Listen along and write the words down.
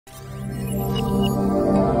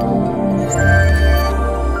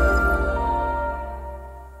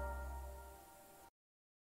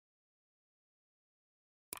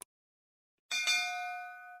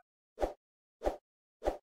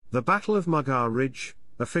The Battle of Mughar Ridge,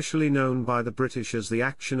 officially known by the British as the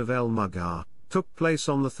Action of El Mughar, took place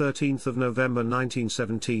on the 13th of November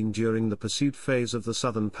 1917 during the pursuit phase of the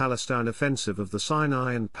Southern Palestine Offensive of the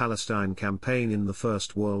Sinai and Palestine Campaign in the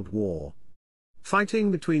First World War.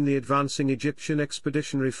 Fighting between the advancing Egyptian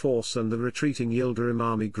Expeditionary Force and the retreating Yildirim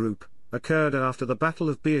Army Group occurred after the Battle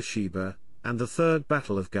of Beersheba and the Third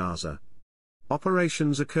Battle of Gaza.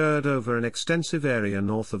 Operations occurred over an extensive area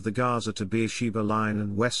north of the Gaza to Beersheba line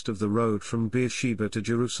and west of the road from Beersheba to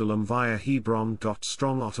Jerusalem via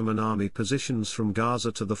Hebron.Strong Ottoman Army positions from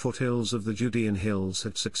Gaza to the foothills of the Judean Hills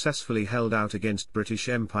had successfully held out against British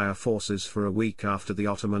Empire forces for a week after the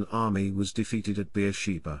Ottoman army was defeated at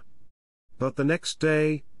Beersheba. But the next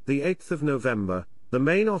day, the 8th of November, the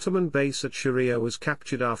main Ottoman base at Sheria was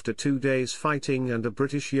captured after 2 days fighting and a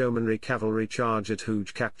British Yeomanry cavalry charge at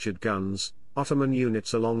Hooge captured guns. Ottoman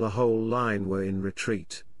units along the whole line were in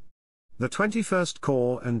retreat. The 21st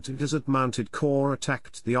Corps and Desert Mounted Corps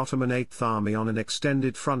attacked the Ottoman 8th Army on an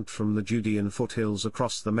extended front from the Judean foothills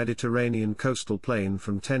across the Mediterranean coastal plain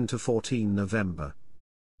from 10 to 14 November.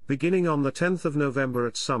 Beginning on the 10th of November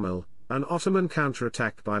at Summel, an Ottoman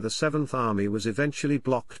counterattack by the 7th Army was eventually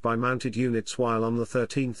blocked by mounted units, while on the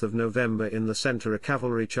 13th of November in the centre a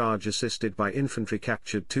cavalry charge assisted by infantry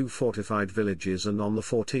captured 2 fortified villages, and on the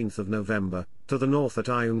 14th of November, to the north at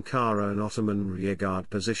Ayun Kara an Ottoman rearguard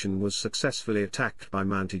position was successfully attacked by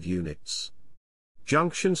mounted units.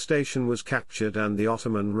 Junction Station was captured and the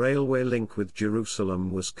Ottoman railway link with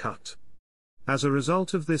Jerusalem was cut. As a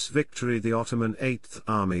result of this victory, the Ottoman 8th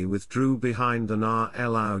Army withdrew behind the Nahr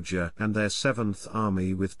el-Auja and their 7th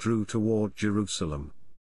Army withdrew toward Jerusalem.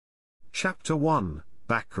 Chapter 1,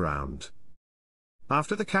 Background.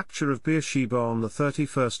 After the capture of Beersheba on the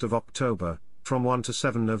 31st of October, from 1 to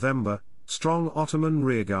 7 November, strong Ottoman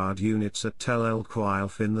rearguard units at Tel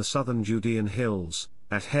el-Quailf in the southern Judean Hills,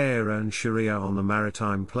 at Hera and Sheria on the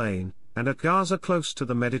maritime plain, and at Gaza close to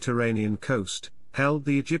the Mediterranean coast, held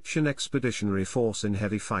the Egyptian Expeditionary Force in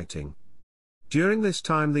heavy fighting. During this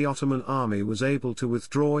time the Ottoman army was able to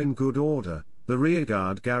withdraw in good order, the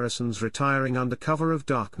rearguard garrisons retiring under cover of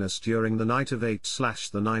darkness during the night of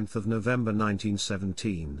 8/9 of November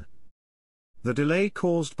 1917. The delay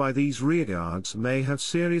caused by these rearguards may have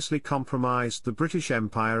seriously compromised the British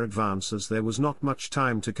Empire advance, as there was not much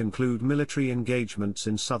time to conclude military engagements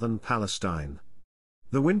in southern Palestine.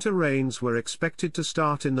 The winter rains were expected to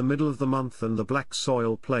start in the middle of the month, and the black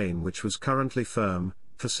soil plain, which was currently firm,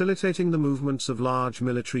 facilitating the movements of large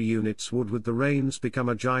military units, would with the rains become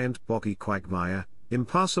a giant boggy quagmire,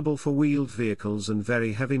 impassable for wheeled vehicles and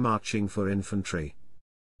very heavy marching for infantry.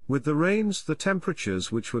 With the rains, the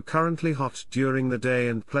temperatures, which were currently hot during the day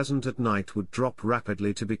and pleasant at night, would drop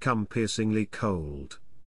rapidly to become piercingly cold.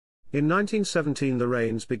 In 1917 the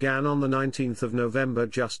rains began on the 19th of November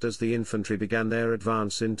just as the infantry began their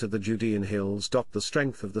advance into the Judean Hills. The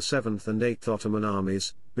strength of the 7th and 8th Ottoman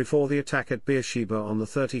armies, before the attack at Beersheba on the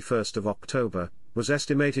 31st of October, was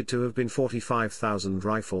estimated to have been 45,000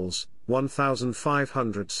 rifles,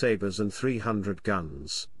 1,500 sabres and 300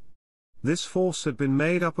 guns. This force had been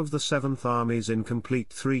made up of the 7th Army's incomplete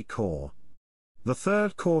 3 corps. The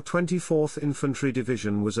 3rd Corps 24th Infantry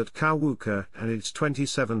Division was at Kawuka and its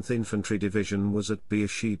 27th Infantry Division was at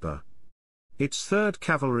Beersheba. Its 3rd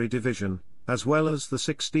Cavalry Division, as well as the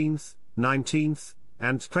 16th, 19th,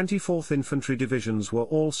 and 24th Infantry Divisions were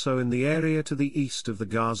also in the area to the east of the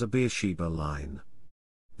Gaza-Beersheba line.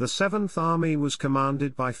 The 7th Army was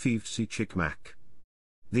commanded by Fivsi Chikmak.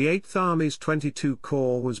 The 8th Army's 22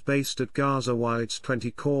 Corps was based at Gaza, while its 20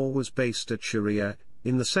 Corps was based at Sheria,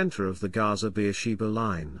 in the center of the Gaza-Beersheba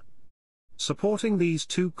line. Supporting these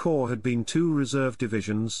 2 corps had been 2 reserve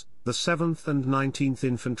divisions, the 7th and 19th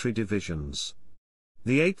Infantry Divisions.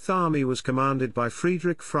 The 8th Army was commanded by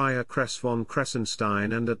Friedrich Freiherr Kress von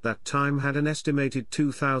Kressenstein and at that time had an estimated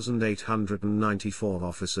 2,894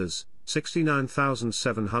 officers,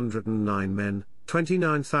 69,709 men,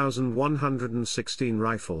 29,116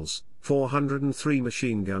 rifles, 403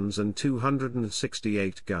 machine guns and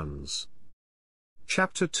 268 guns.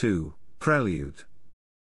 Chapter 2, Prelude.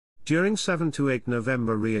 During 7 to 8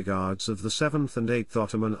 November, rearguards of the 7th and 8th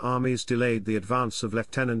Ottoman armies delayed the advance of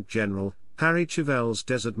Lieutenant General Harry Chauvel's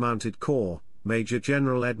Desert Mounted Corps, Major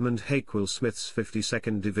General Edmund Hakewill Smith's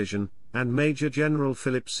 52nd Division, and Major General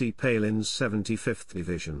Philip C. Palin's 75th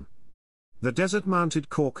Division. The Desert Mounted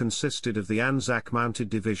Corps consisted of the Anzac Mounted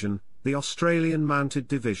Division, the Australian Mounted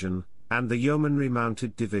Division, and the Yeomanry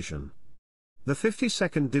Mounted Division. The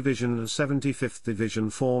 52nd Division and 75th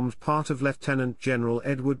Division formed part of Lieutenant General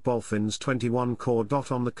Edward Bolfin's 21 Corps.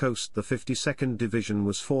 On the coast, the 52nd Division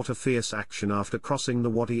was fought a fierce action after crossing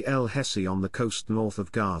the Wadi el Hessi on the coast north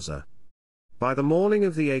of Gaza. By the morning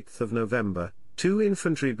of the 8th of November, two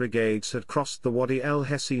infantry brigades had crossed the Wadi el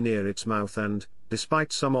Hessi near its mouth and,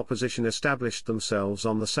 despite some opposition, established themselves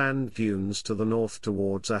on the sand dunes to the north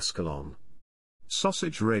towards Ascalon.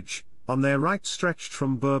 Sausage Ridge, on their right stretched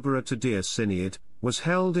from Berbera to Deir Sinead, was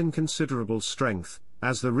held in considerable strength,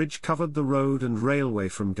 as the ridge covered the road and railway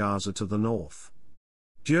from Gaza to the north.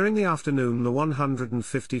 During the afternoon the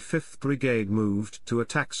 155th Brigade moved to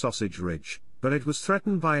attack Sausage Ridge, but it was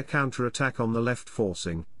threatened by a counter-attack on the left,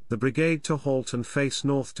 forcing the brigade to halt and face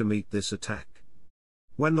north to meet this attack.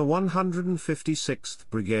 When the 156th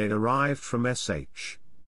Brigade arrived from Sh.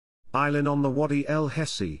 Island on the Wadi el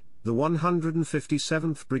Hessi, the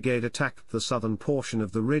 157th Brigade attacked the southern portion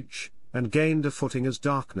of the ridge, and gained a footing as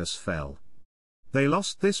darkness fell. They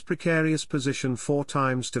lost this precarious position 4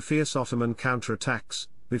 times to fierce Ottoman counterattacks,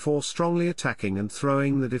 before strongly attacking and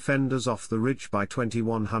throwing the defenders off the ridge by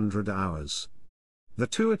 2100 hours. The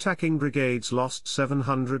two attacking brigades lost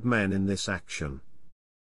 700 men in this action.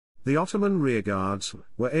 The Ottoman rearguards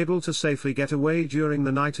were able to safely get away during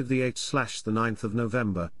the night of the 8/9th of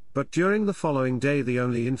November, but during the following day the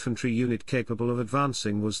only infantry unit capable of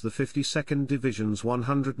advancing was the 52nd Division's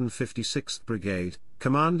 156th Brigade,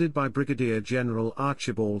 commanded by Brigadier General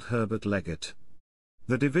Archibald Herbert Leggett.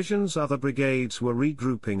 The division's other brigades were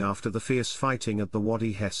regrouping after the fierce fighting at the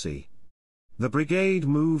Wadi Hessi. The brigade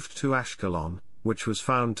moved to Ashkelon, which was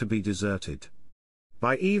found to be deserted.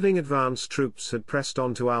 By evening advance troops had pressed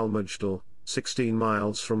on to Al-Mujdal, 16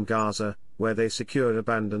 miles from Gaza, where they secured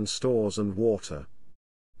abandoned stores and water.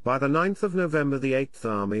 By the 9th of November the 8th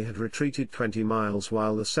Army had retreated 20 miles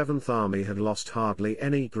while the 7th Army had lost hardly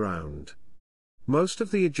any ground. Most of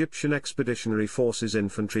the Egyptian Expeditionary Force's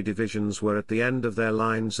infantry divisions were at the end of their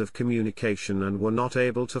lines of communication and were not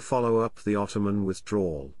able to follow up the Ottoman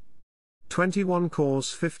withdrawal. 21 Corps'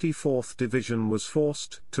 54th Division was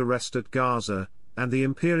forced to rest at Gaza, and the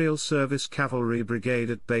Imperial Service Cavalry Brigade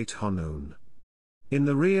at Beit Hanun. In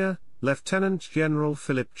the rear, Lieutenant General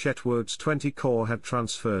Philip Chetword's 20 Corps had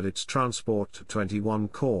transferred its transport to 21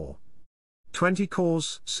 Corps. 20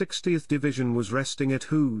 Corps' 60th Division was resting at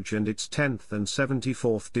Hooge and its 10th and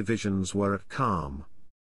 74th Divisions were at Calm.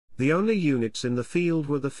 The only units in the field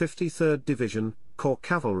were the 53rd Division, Corps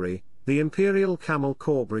Cavalry, the Imperial Camel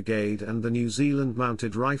Corps Brigade and the New Zealand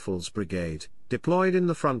Mounted Rifles Brigade, deployed in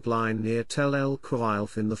the front line near Tel El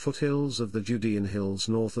Quailf in the foothills of the Judean Hills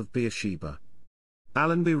north of Beersheba.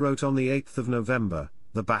 Allenby wrote on the 8th of November,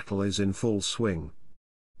 "The battle is in full swing.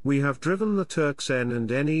 We have driven the Turks N and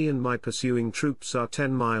NE and my pursuing troops are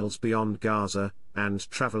 10 miles beyond Gaza, and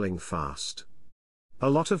traveling fast. A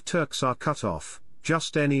lot of Turks are cut off,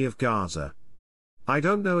 just NE of Gaza. I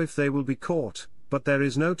don't know if they will be caught, but there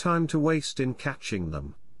is no time to waste in catching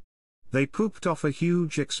them. They pooped off a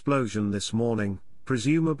huge explosion this morning,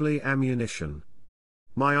 presumably ammunition.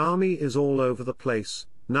 My army is all over the place,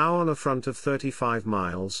 now on a front of 35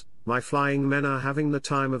 miles, my flying men are having the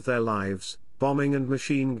time of their lives, bombing and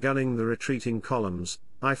machine gunning the retreating columns.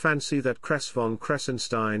 I fancy that Kress von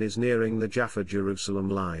Kressenstein is nearing the Jaffa-Jerusalem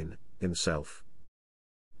line, himself."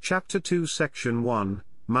 Chapter 2 Section 1,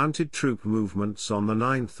 Mounted Troop Movements on the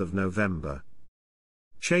 9th of November.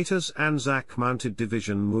 Chaytor's Anzac Mounted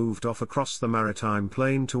Division moved off across the maritime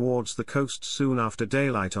plain towards the coast soon after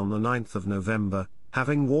daylight on the 9th of November,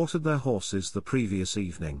 having watered their horses the previous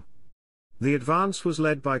evening. The advance was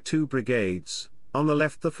led by 2 brigades. On the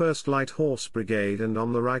left the 1st Light Horse Brigade and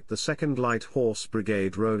on the right the 2nd Light Horse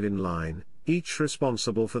Brigade rode in line, each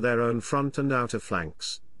responsible for their own front and outer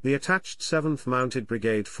flanks. The attached 7th Mounted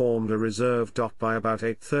Brigade formed a reserve. By about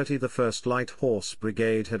 8:30 the 1st Light Horse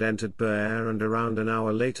Brigade had entered Beer and around an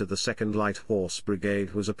hour later the 2nd Light Horse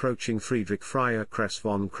Brigade was approaching Friedrich Freier Kress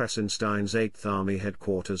von Kressenstein's 8th Army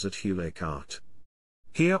headquarters at Hewleycart.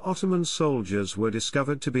 Here Ottoman soldiers were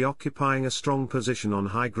discovered to be occupying a strong position on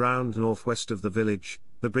high ground northwest of the village.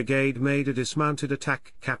 The brigade made a dismounted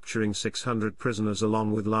attack, capturing 600 prisoners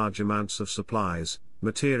along with large amounts of supplies,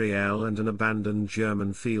 materiel and an abandoned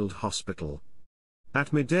German field hospital.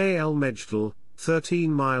 At midday El Mejdal,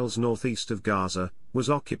 13 miles northeast of Gaza, was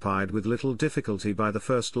occupied with little difficulty by the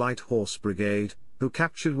 1st Light Horse Brigade, who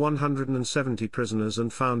captured 170 prisoners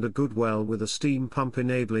and found a good well with a steam pump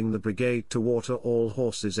enabling the brigade to water all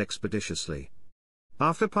horses expeditiously.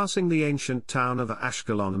 After passing the ancient town of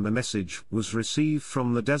Ashkelon, a message was received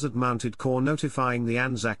from the Desert Mounted Corps notifying the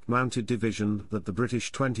Anzac Mounted Division that the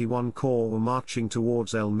British 21 Corps were marching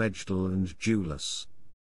towards El Mejdal and Julius.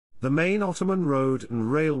 The main Ottoman road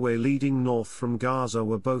and railway leading north from Gaza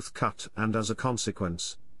were both cut, and as a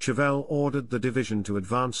consequence, Chauvel ordered the division to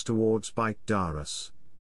advance towards Beit Daras.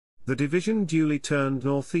 The division duly turned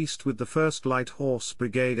northeast with the 1st Light Horse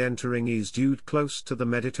Brigade entering East Jude close to the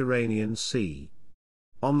Mediterranean Sea.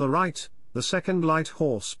 On the right, the 2nd Light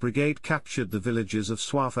Horse Brigade captured the villages of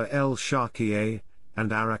Swafa el Sharqieh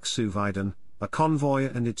and Arak Suvaidan, a convoy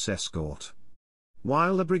and its escort.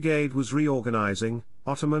 While the brigade was reorganizing,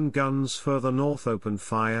 Ottoman guns further north opened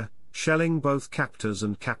fire, shelling both captors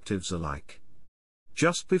and captives alike.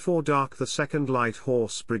 Just before dark the 2nd Light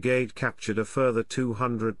Horse Brigade captured a further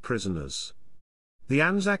 200 prisoners. The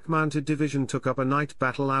Anzac Mounted Division took up a night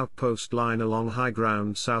battle outpost line along high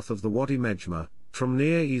ground south of the Wadi Mejma, from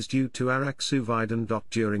near Eastjude to Arak Suvaidan.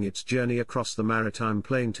 During its journey across the maritime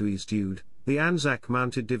plain to Eastjude, the Anzac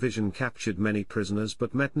Mounted Division captured many prisoners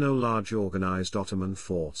but met no large organized Ottoman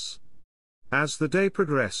force. As the day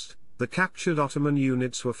progressed, the captured Ottoman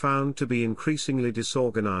units were found to be increasingly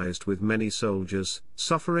disorganized, with many soldiers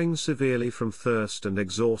suffering severely from thirst and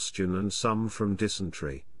exhaustion and some from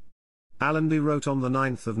dysentery. Allenby wrote on the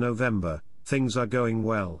 9th of November, "Things are going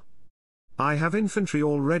well. I have infantry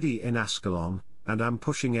already in Ascalon, and am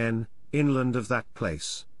pushing inland of that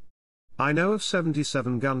place. I know of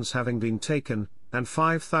 77 guns having been taken, and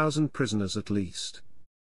 5,000 prisoners at least.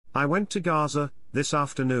 I went to Gaza this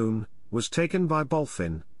afternoon, was taken by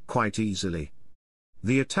Bolfin quite easily.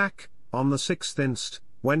 The attack, on the 6th inst.,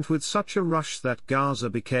 went with such a rush that Gaza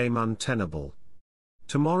became untenable.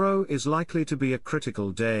 Tomorrow is likely to be a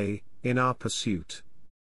critical day in our pursuit.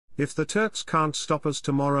 If the Turks can't stop us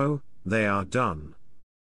tomorrow, they are done."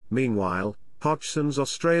 Meanwhile, Hodgson's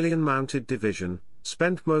Australian Mounted Division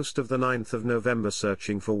spent most of the 9th of November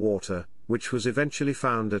searching for water, which was eventually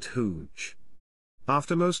found at Hooge.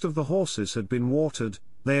 After most of the horses had been watered,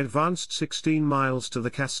 they advanced 16 miles to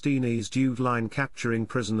the Castine-Eastjude line, capturing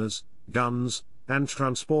prisoners, guns, and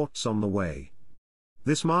transports on the way.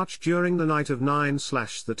 This march during the night of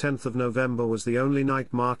 9/10 of November was the only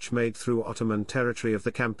night march made through Ottoman territory of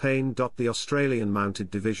the campaign. The Australian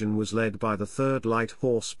Mounted Division was led by the 3rd Light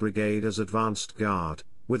Horse Brigade as advanced guard,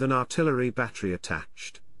 with an artillery battery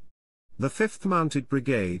attached. The 5th Mounted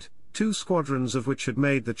Brigade, 2 squadrons of which had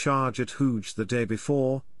made the charge at Hooge the day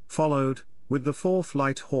before, followed, with the 4th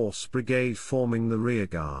Light Horse Brigade forming the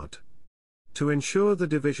rearguard. To ensure the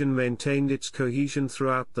division maintained its cohesion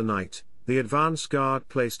throughout the night, the advance guard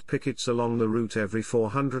placed pickets along the route every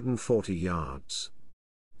 440 yards.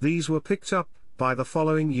 These were picked up by the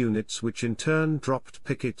following units, which in turn dropped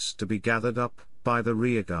pickets to be gathered up by the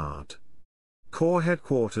rearguard. Corps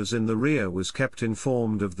headquarters in the rear was kept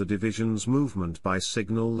informed of the division's movement by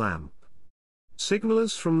signal lamp.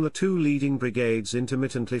 Signalers from the 2 leading brigades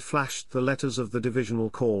intermittently flashed the letters of the divisional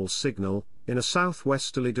call signal, in a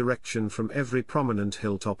southwesterly direction from every prominent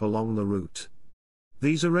hilltop along the route.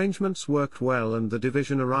 These arrangements worked well, and the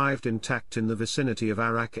division arrived intact in the vicinity of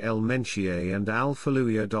Arak el-Menshie and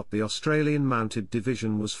Al-Faluya. The Australian Mounted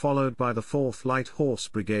Division was followed by the 4th Light Horse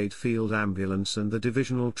Brigade Field Ambulance and the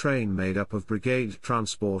divisional train made up of brigade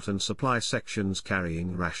transport and supply sections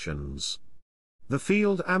carrying rations. The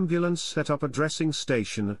field ambulance set up a dressing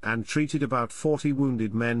station and treated about 40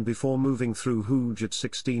 wounded men before moving through Hooge at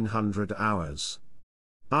 1600 hours.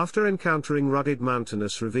 After encountering rugged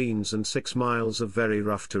mountainous ravines and 6 miles of very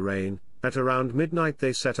rough terrain, at around midnight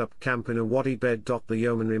they set up camp in a wadi bed. The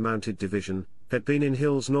Yeomanry Mounted Division had been in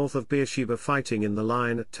hills north of Beersheba fighting in the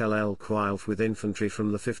line at Tel El Quailf with infantry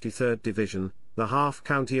from the 53rd Division, the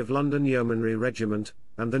half-county of London Yeomanry Regiment,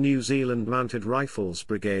 and the New Zealand Mounted Rifles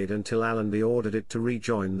Brigade until Allenby ordered it to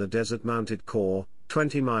rejoin the Desert Mounted Corps,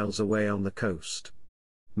 20 miles away on the coast.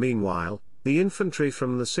 Meanwhile, the infantry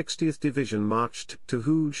from the 60th Division marched to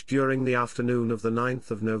Hooge during the afternoon of the 9th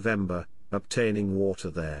of November, obtaining water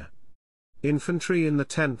there. Infantry in the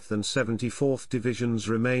 10th and 74th Divisions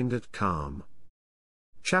remained at Calm.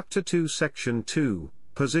 Chapter 2 Section 2,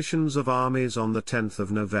 Positions of Armies on the 10th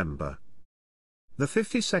of November. The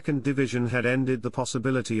 52nd Division had ended the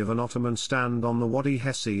possibility of an Ottoman stand on the Wadi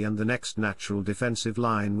Hesi, and the next natural defensive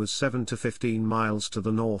line was 7 to 15 miles to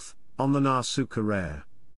the north, on the Narsoukareh.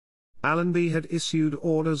 Allenby had issued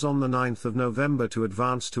orders on the 9th of November to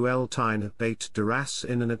advance to El Tain Beit Daras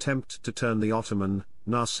in an attempt to turn the Ottoman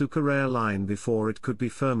Narsoukareh line before it could be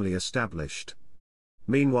firmly established.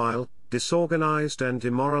 Meanwhile, disorganized and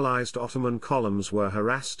demoralized Ottoman columns were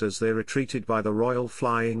harassed as they retreated by the Royal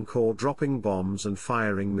Flying Corps, dropping bombs and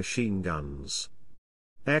firing machine guns.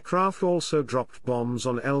 Aircraft also dropped bombs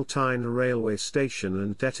on El Tain railway station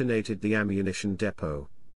and detonated the ammunition depot.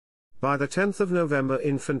 By the 10th of November,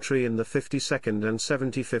 infantry in the 52nd and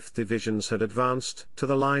 75th Divisions had advanced to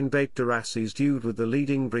the line Beit Daras East with the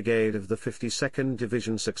leading brigade of the 52nd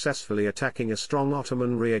Division successfully attacking a strong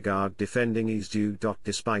Ottoman rearguard defending East.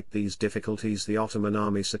 Despite these difficulties, the Ottoman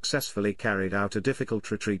army successfully carried out a difficult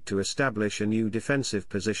retreat to establish a new defensive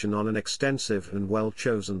position on an extensive and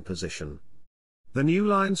well-chosen position. The new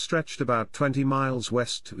line stretched about 20 miles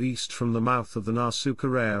west to east from the mouth of the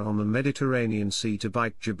Narsoukerere on the Mediterranean Sea to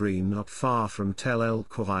Beit Jibrin, not far from Tel El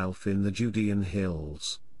Kouilf in the Judean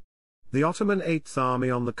Hills. The Ottoman 8th Army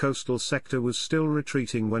on the coastal sector was still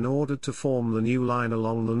retreating when ordered to form the new line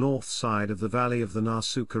along the north side of the valley of the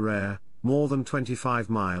Narsoukerere, more than 25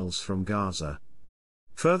 miles from Gaza.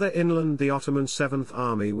 Further inland, the Ottoman 7th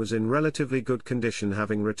Army was in relatively good condition,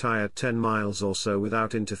 having retired 10 miles or so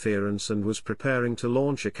without interference, and was preparing to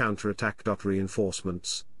launch a counterattack.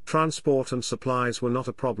 Reinforcements, transport and supplies were not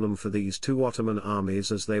a problem for these two Ottoman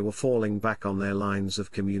armies as they were falling back on their lines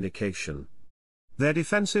of communication. Their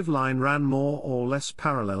defensive line ran more or less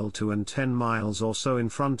parallel to and 10 miles or so in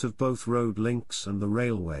front of both road links and the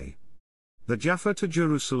railway. The Jaffa to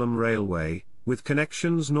Jerusalem Railway, with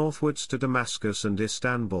connections northwards to Damascus and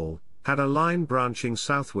Istanbul, had a line branching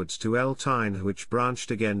southwards to El Tain which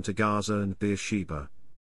branched again to Gaza and Beersheba.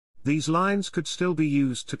 These lines could still be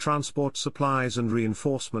used to transport supplies and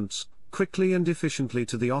reinforcements, quickly and efficiently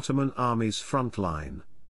to the Ottoman army's front line.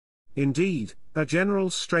 Indeed, a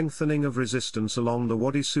general strengthening of resistance along the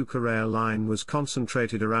Wadi Soukerere line was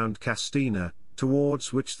concentrated around Castina,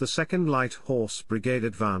 towards which the 2nd Light Horse Brigade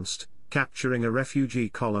advanced, capturing a refugee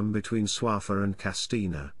column between Swafa and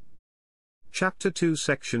Castina. Chapter 2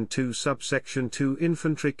 Section 2 Subsection 2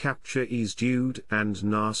 Infantry capture East Jude and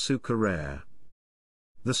Narsoukerere.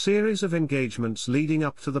 The series of engagements leading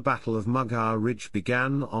up to the Battle of Mughar Ridge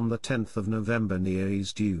began on the 10th of November near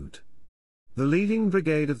East Jude. The leading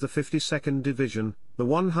brigade of the 52nd Division, the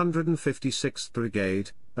 156th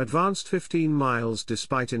Brigade, advanced 15 miles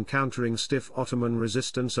despite encountering stiff Ottoman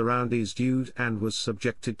resistance around East Jude and was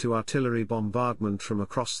subjected to artillery bombardment from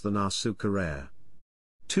across the Narsoukerere.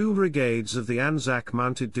 Two brigades of the Anzac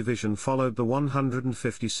Mounted Division followed the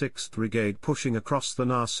 156th Brigade, pushing across the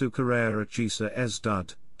Narsoukerere at Jisr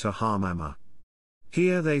Ezdad, to Hamama.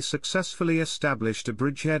 Here they successfully established a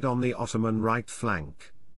bridgehead on the Ottoman right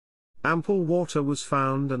flank. Ample water was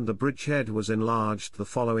found and the bridgehead was enlarged the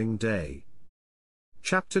following day.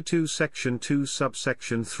 Chapter 2 Section 2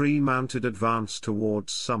 Subsection 3 Mounted advance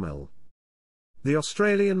towards Summel. The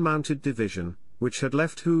Australian Mounted Division, which had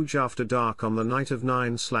left Hooge after dark on the night of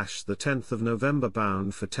 9/10 of November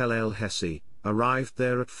bound for Tel El Hesi, arrived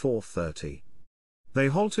there at 4:30. They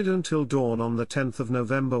halted until dawn on the 10th of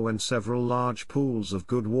November when several large pools of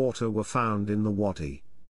good water were found in the wadi.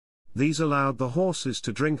 These allowed the horses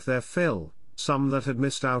to drink their fill. Some that had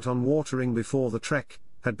missed out on watering before the trek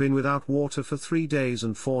had been without water for 3 days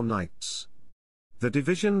and 4 nights. The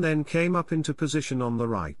division then came up into position on the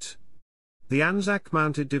right. The Anzac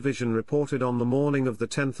Mounted Division reported on the morning of the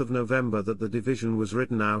 10th of November that the division was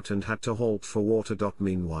ridden out and had to halt for water.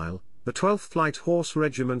 Meanwhile, the 12th Light Horse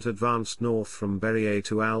Regiment advanced north from Beria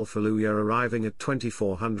to Al Fallujah, arriving at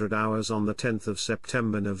 2400 hours on the 10th of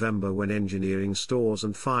September-November when engineering stores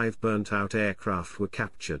and 5 burnt-out aircraft were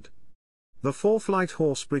captured. The 4th Light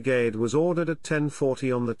Horse Brigade was ordered at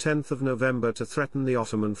 10:40 on the 10th of November to threaten the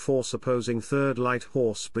Ottoman force opposing 3rd Light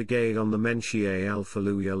Horse Brigade on the Menshie-Al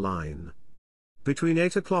Fallujah line. Between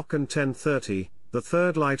 8 o'clock and 10:30, the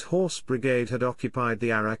 3rd Light Horse Brigade had occupied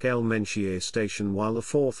the Arak El Menshie station while the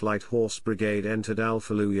 4th Light Horse Brigade entered Al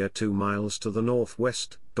Fallujah 2 miles to the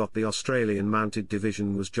northwest. The Australian Mounted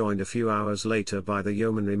Division was joined a few hours later by the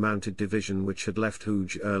Yeomanry Mounted Division, which had left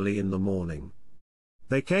Hooge early in the morning.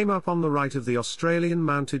 They came up on the right of the Australian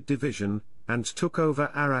Mounted Division, and took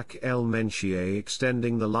over Arak El Menshie,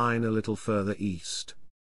 extending the line a little further east.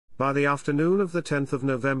 By the afternoon of the 10th of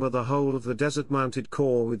November the whole of the Desert Mounted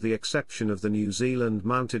Corps, with the exception of the New Zealand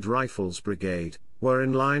Mounted Rifles Brigade, were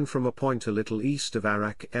in line from a point a little east of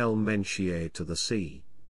Arak El Menshie to the sea.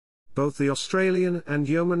 Both the Australian and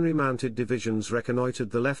Yeomanry Mounted Divisions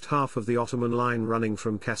reconnoitred the left half of the Ottoman line running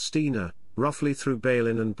from Castina, roughly through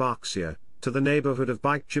Balin and Barksia, to the neighbourhood of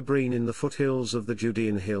Beit Jibrin in the foothills of the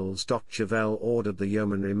Judean Hills. Chauvel ordered the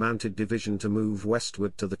Yeomanry Mounted Division to move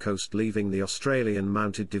westward to the coast, leaving the Australian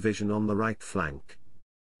Mounted Division on the right flank.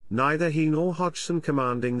 Neither he nor Hodgson,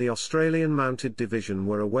 commanding the Australian Mounted Division,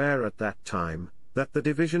 were aware at that time that the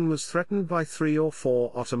division was threatened by 3 or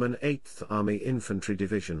 4 Ottoman 8th Army infantry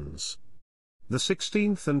divisions. The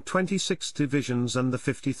 16th and 26th Divisions and the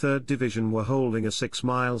 53rd Division were holding a 6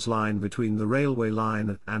 miles line between the railway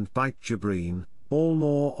line and Beit Jibrin, all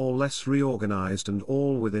more or less reorganized and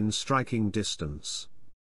all within striking distance.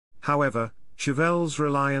 However, Chauvel's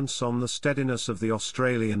reliance on the steadiness of the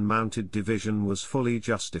Australian Mounted Division was fully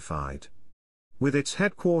justified. With its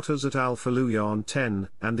headquarters at Al Fallujah on 10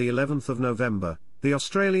 and the 11th of November, the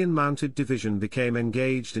Australian Mounted Division became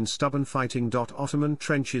engaged in stubborn fighting. Ottoman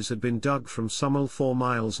trenches had been dug from Summel 4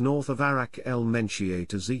 miles north of Arak el Menshie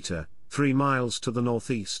to Zeta, 3 miles to the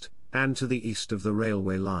northeast, and to the east of the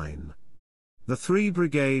railway line. The 3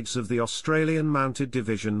 brigades of the Australian Mounted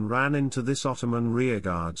Division ran into this Ottoman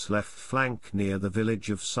rearguard's left flank near the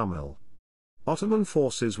village of Summel. Ottoman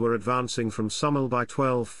forces were advancing from Summel by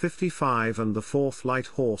 12:55 and the 4th Light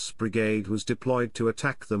Horse Brigade was deployed to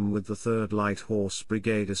attack them with the 3rd Light Horse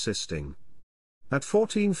Brigade assisting. At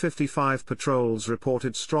 14:55 patrols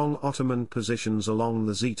reported strong Ottoman positions along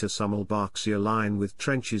the Zeta-Summel-Barksia line with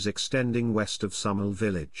trenches extending west of Summel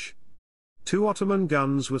village. 2 Ottoman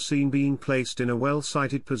guns were seen being placed in a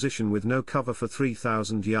well-sighted position with no cover for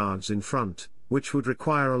 3,000 yards in front, which would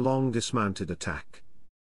require a long dismounted attack.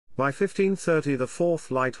 By 15:30 the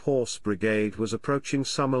 4th Light Horse Brigade was approaching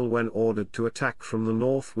Summel when ordered to attack from the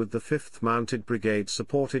north with the 5th Mounted Brigade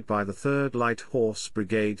supported by the 3rd Light Horse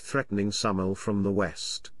Brigade threatening Summel from the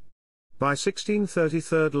west. By 16:30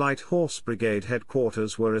 3rd Light Horse Brigade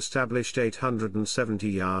headquarters were established 870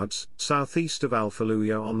 yards southeast of Al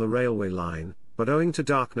Fallujah on the railway line, but owing to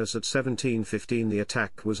darkness at 17:15 the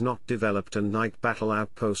attack was not developed and night battle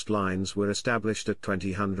outpost lines were established at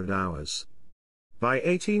 2000 hours. By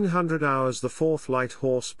 1800 hours the 4th Light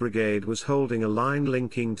Horse Brigade was holding a line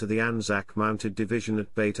linking to the Anzac Mounted Division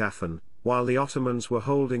at Beit Afan, while the Ottomans were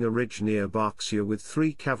holding a ridge near Barksia with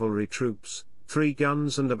 3 cavalry troops, 3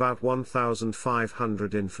 guns and about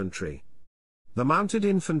 1,500 infantry. The mounted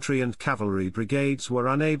infantry and cavalry brigades were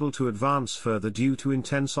unable to advance further due to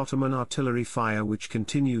intense Ottoman artillery fire which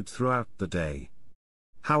continued throughout the day.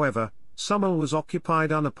 However, Summel was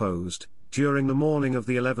occupied unopposed. During the morning of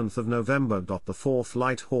the 11th of November. The 4th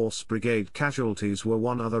Light Horse Brigade casualties were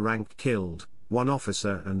 1 other rank killed, 1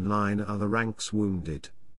 officer and 9 other ranks wounded.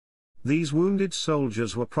 These wounded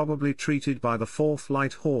soldiers were probably treated by the 4th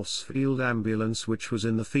Light Horse Field Ambulance which was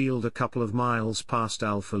in the field a couple of miles past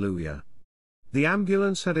Al Fallujah. The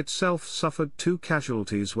ambulance had itself suffered 2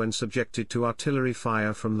 casualties when subjected to artillery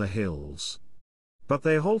fire from the hills. But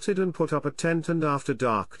they halted and put up a tent and after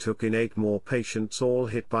dark took in 8 more patients all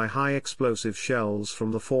hit by high explosive shells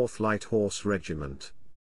from the 4th Light Horse Regiment.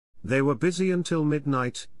 They were busy until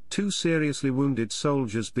midnight, 2 seriously wounded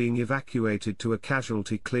soldiers being evacuated to a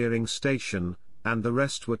casualty clearing station, and the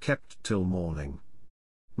rest were kept till morning.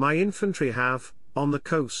 My infantry have, on the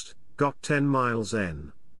coast, got 10 miles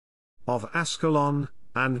n. of Ascalon,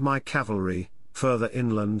 and my cavalry, further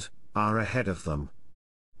inland, are ahead of them.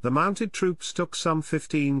 The mounted troops took some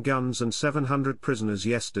 15 guns and 700 prisoners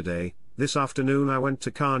yesterday. This afternoon I went to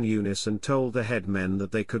Khan Yunis and told the headmen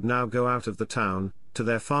that they could now go out of the town, to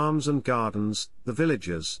their farms and gardens. The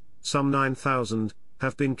villagers, some 9,000,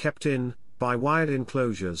 have been kept in, by wired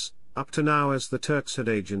enclosures, up to now as the Turks had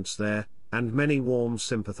agents there, and many warm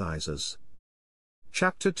sympathizers.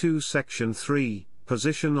 Chapter 2 Section 3,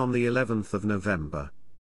 Position on the 11th of November.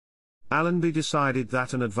 Allenby decided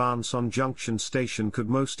that an advance on Junction Station could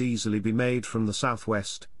most easily be made from the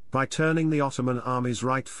southwest, by turning the Ottoman army's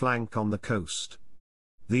right flank on the coast.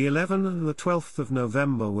 The 11th and the 12th of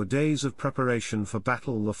November were days of preparation for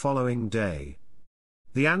battle the following day.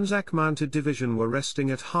 The Anzac Mounted Division were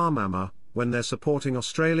resting at Hamama, when their supporting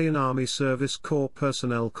Australian Army Service Corps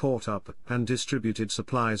personnel caught up and distributed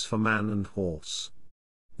supplies for man and horse.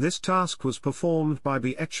 This task was performed by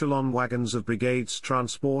bi-echelon wagons of brigades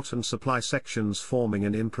transport and supply sections forming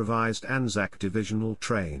an improvised Anzac divisional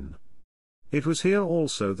train. It was here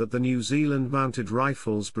also that the New Zealand Mounted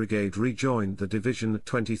Rifles Brigade rejoined the division at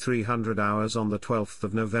 2300 hours on the 12th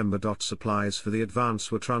of November. Supplies for the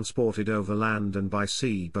advance were transported over land and by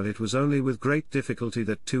sea, but it was only with great difficulty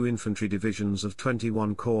that 2 infantry divisions of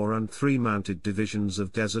 21 Corps and 3 mounted divisions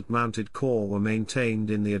of Desert Mounted Corps were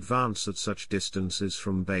maintained in the advance at such distances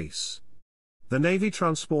from base. The Navy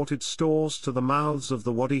transported stores to the mouths of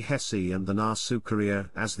the Wadi Hesi and the Nasukaria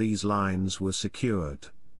as these lines were secured.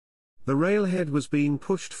 The railhead was being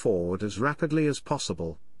pushed forward as rapidly as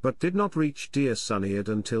possible, but did not reach Deir Suniad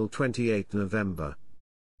until 28 November.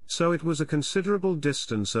 So it was a considerable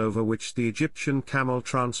distance over which the Egyptian Camel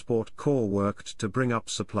Transport Corps worked to bring up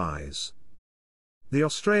supplies. The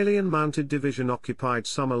Australian Mounted Division occupied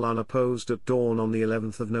Summel unopposed at dawn on the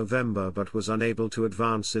 11th of November but was unable to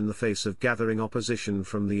advance in the face of gathering opposition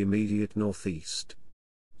from the immediate northeast.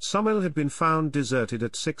 Summel had been found deserted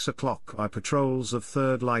at 6 o'clock by patrols of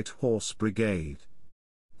 3rd Light Horse Brigade.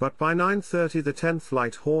 But by 9:30 the 10th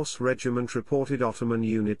Light Horse Regiment reported Ottoman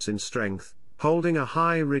units in strength, holding a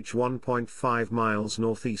high ridge 1.5 miles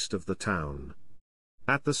northeast of the town.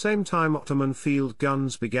 At the same time Ottoman field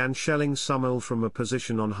guns began shelling Summel from a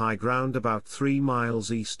position on high ground about 3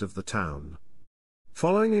 miles east of the town.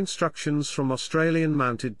 Following instructions from Australian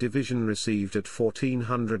Mounted Division received at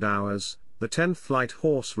 1400 hours, the 10th Light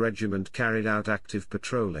Horse Regiment carried out active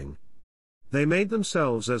patrolling. They made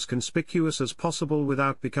themselves as conspicuous as possible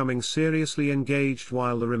without becoming seriously engaged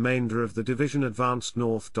while the remainder of the division advanced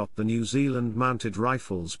north. The New Zealand Mounted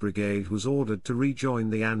Rifles Brigade was ordered to rejoin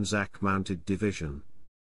the Anzac Mounted Division.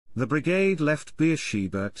 The brigade left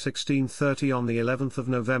Beersheba at 16:30 on the 11th of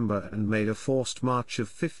November and made a forced march of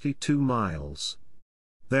 52 miles.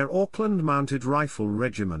 Their Auckland Mounted Rifle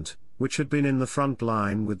Regiment, which had been in the front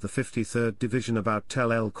line with the 53rd Division about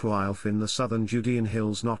Tel El Quailf in the southern Judean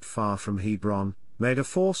Hills not far from Hebron, made a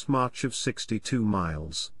forced march of 62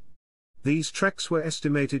 miles. These treks were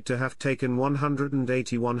estimated to have taken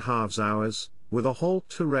 181 halves hours, with a halt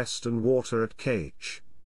to rest and water at Kach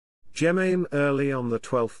Jemaim early on the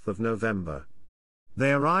 12th of November.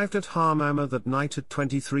 They arrived at Harmama that night at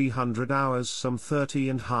 2300 hours, some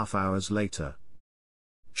 30.5 hours later.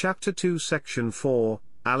 Chapter 2 Section 4,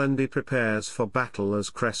 Allenby prepares for battle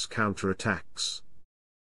as Cress counterattacks.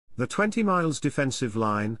 The 20 miles defensive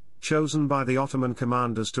line, chosen by the Ottoman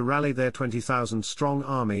commanders to rally their 20,000-strong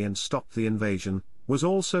army and stop the invasion, was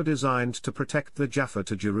also designed to protect the Jaffa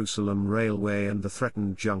to Jerusalem railway and the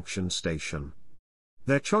threatened junction station.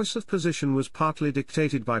 Their choice of position was partly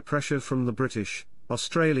dictated by pressure from the British,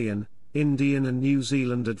 Australian, Indian and New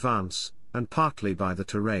Zealand advance, and partly by the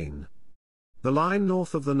terrain. The line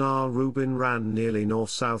north of the Nahr Rubin ran nearly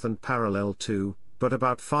north-south and parallel to, but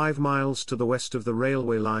about 5 miles to the west of the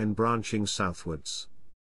railway line branching southwards.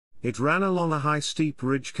 It ran along a high steep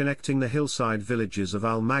ridge connecting the hillside villages of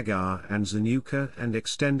Al-Maghar and Zanuka and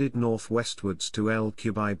extended northwestwards to El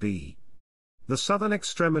Qubayb. The southern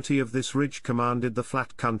extremity of this ridge commanded the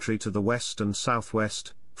flat country to the west and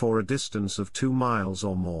southwest, for a distance of 2 miles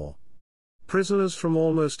or more. Prisoners from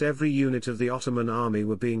almost every unit of the Ottoman army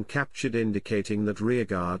were being captured, indicating that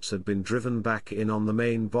rearguards had been driven back in on the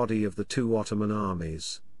main body of the two Ottoman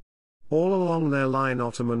armies. All along their line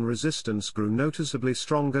Ottoman resistance grew noticeably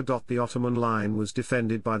stronger. The Ottoman line was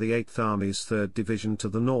defended by the 8th Army's 3rd Division to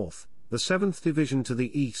the north, the 7th Division to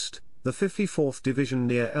the east, the 54th Division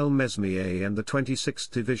near El Mesmieh and the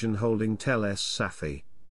 26th Division holding Tel Es Safi.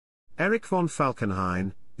 Erich von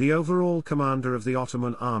Falkenhayn, the overall commander of the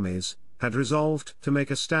Ottoman armies, had resolved to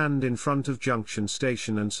make a stand in front of Junction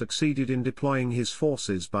Station and succeeded in deploying his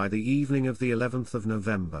forces by the evening of the 11th of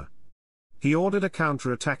November. He ordered a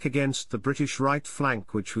counter-attack against the British right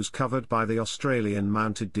flank, which was covered by the Australian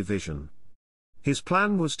Mounted Division. His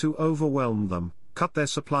plan was to overwhelm them, cut their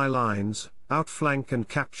supply lines, outflank and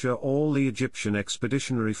capture all the Egyptian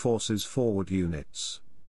Expeditionary Force's forward units.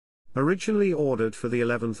 Originally ordered for the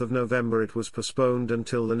 11th of November, it was postponed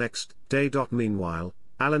until the next day. Meanwhile,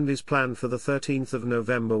 Allenby's plan for the 13th of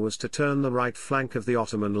November was to turn the right flank of the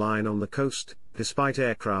Ottoman line on the coast, despite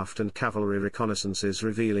aircraft and cavalry reconnaissances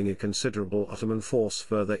revealing a considerable Ottoman force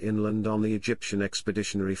further inland on the Egyptian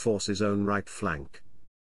Expeditionary Force's own right flank.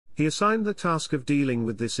 He assigned the task of dealing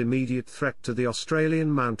with this immediate threat to the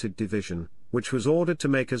Australian Mounted Division, which was ordered to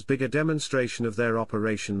make as big a demonstration of their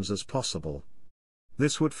operations as possible.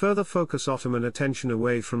 This would further focus Ottoman attention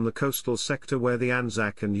away from the coastal sector, where the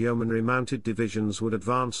Anzac and Yeomanry mounted divisions would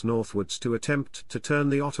advance northwards to attempt to turn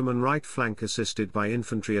the Ottoman right flank, assisted by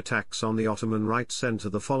infantry attacks on the Ottoman right centre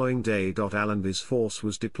the following day. Allenby's force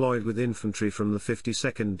was deployed with infantry from the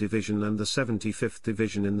 52nd Division and the 75th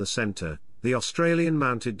Division in the centre, the Australian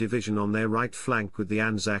Mounted Division on their right flank with the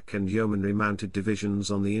Anzac and Yeomanry mounted divisions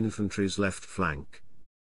on the infantry's left flank.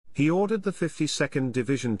 He ordered the 52nd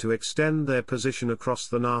Division to extend their position across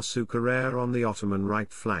the Nahr Sukarer on the Ottoman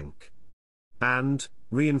right flank. And,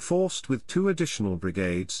 reinforced with 2 additional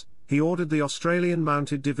brigades, he ordered the Australian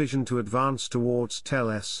Mounted Division to advance towards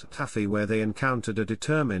Tel Es Safi, where they encountered a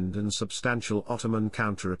determined and substantial Ottoman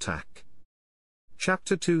counterattack.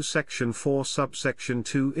 Chapter 2 Section 4 Subsection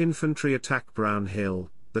 2 Infantry Attack Brown Hill,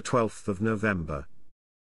 the 12th of November.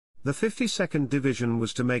 The 52nd Division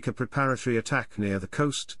was to make a preparatory attack near the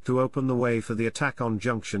coast to open the way for the attack on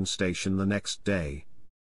Junction Station the next day.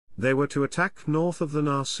 They were to attack north of the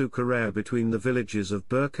Nahr Sukarer between the villages of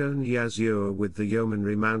Burqa and Yazur, with the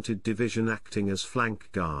Yeomanry Mounted Division acting as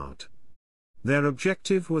flank guard. Their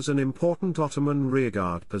objective was an important Ottoman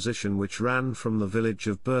rearguard position which ran from the village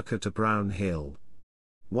of Burqa to Brown Hill.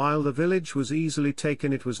 While the village was easily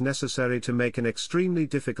taken, it was necessary to make an extremely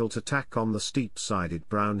difficult attack on the steep-sided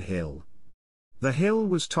Brown Hill. The hill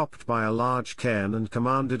was topped by a large cairn and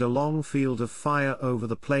commanded a long field of fire over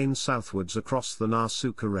the plain southwards across the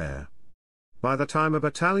Narsoukerere. By the time a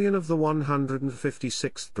battalion of the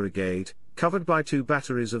 156th Brigade, covered by two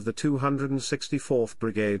batteries of the 264th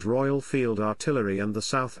Brigade Royal Field Artillery and the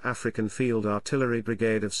South African Field Artillery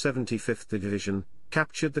Brigade of 75th Division,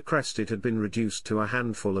 captured the crest, it had been reduced to a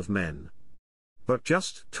handful of men. But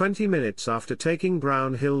just 20 minutes after taking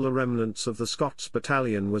Brown Hill, the remnants of the Scots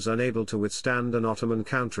battalion was unable to withstand an Ottoman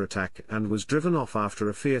counterattack and was driven off after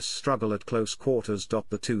a fierce struggle at close quarters.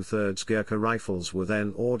 The 2/3 Gurkha Rifles were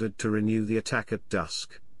then ordered to renew the attack at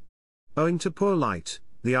dusk. Owing to poor light,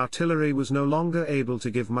 the artillery was no longer able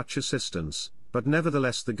to give much assistance, but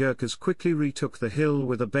nevertheless the Gurkhas quickly retook the hill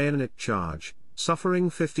with a bayonet charge, suffering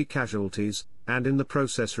 50 casualties, and in the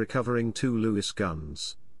process recovering 2 Lewis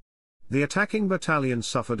guns. The attacking battalion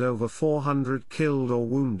suffered over 400 killed or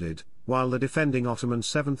wounded, while the defending Ottoman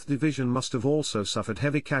 7th Division must have also suffered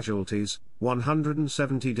heavy casualties.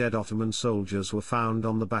 170 dead Ottoman soldiers were found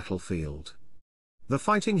on the battlefield. The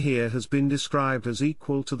fighting here has been described as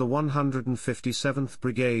equal to the 157th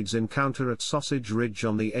Brigade's encounter at Sausage Ridge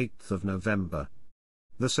on the 8th of November.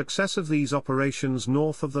 The success of these operations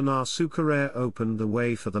north of the Narsoukerere opened the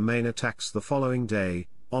way for the main attacks the following day,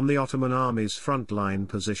 on the Ottoman Army's frontline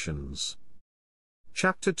positions.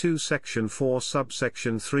 Chapter 2 Section 4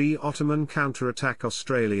 Subsection 3 Ottoman Counterattack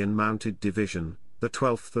Australian Mounted Division, the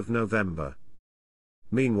 12th of November.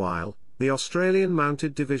 Meanwhile, the Australian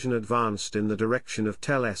Mounted Division advanced in the direction of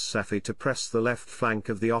Tel es Safi to press the left flank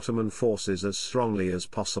of the Ottoman forces as strongly as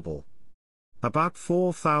possible. About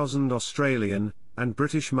 4,000 Australian and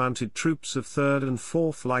British mounted troops of 3rd and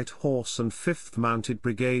 4th Light Horse and 5th Mounted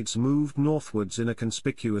Brigades moved northwards in a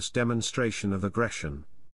conspicuous demonstration of aggression.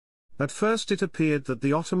 At first it appeared that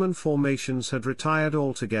the Ottoman formations had retired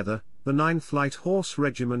altogether. The 9th Light Horse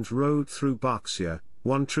Regiment rode through Berkshire,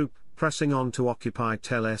 one troop pressing on to occupy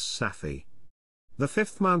Tel es Safi. The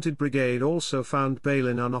 5th Mounted Brigade also found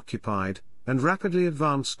Bailin unoccupied, and rapidly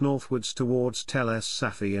advanced northwards towards Tel es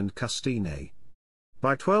Safi and Castine.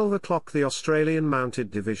 By 12 o'clock the Australian Mounted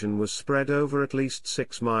Division was spread over at least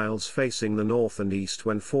 6 miles facing the north and east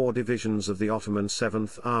when 4 divisions of the Ottoman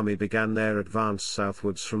 7th Army began their advance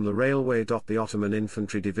southwards from the railway. The Ottoman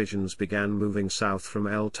infantry divisions began moving south from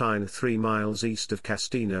El Tyne 3 miles east of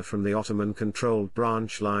Castina from the Ottoman-controlled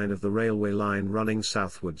branch line of the railway line running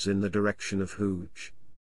southwards in the direction of Hooge.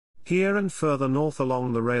 Here and further north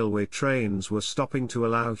along the railway trains were stopping to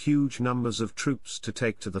allow huge numbers of troops to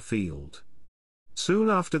take to the field. Soon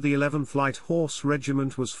after the 11th Light Horse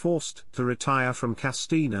Regiment was forced to retire from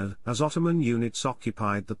Castina as Ottoman units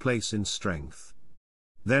occupied the place in strength.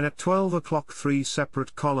 Then at 12 o'clock 3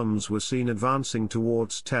 separate columns were seen advancing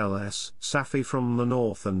towards Tel es Safi from the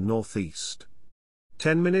north and northeast.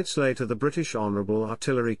 10 minutes later the British Honourable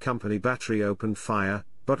Artillery Company battery opened fire,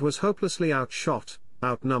 but was hopelessly outshot,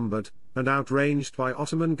 outnumbered, and outranged by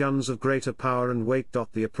Ottoman guns of greater power and weight.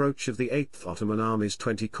 The approach of the 8th Ottoman Army's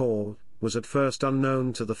 20 Corps was at first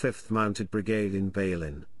unknown to the 5th Mounted Brigade in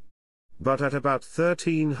Bailin. But at about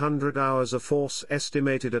 1300 hours a force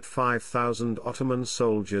estimated at 5,000 Ottoman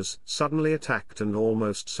soldiers suddenly attacked and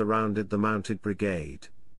almost surrounded the Mounted Brigade.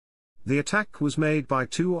 The attack was made by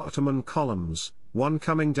 2 Ottoman columns, one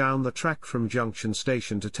coming down the track from Junction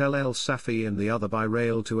Station to Tel el Safi and the other by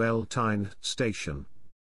rail to El Tyne Station.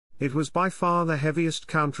 It was by far the heaviest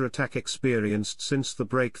counterattack experienced since the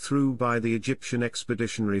breakthrough by the Egyptian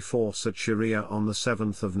Expeditionary Force at Sheria on the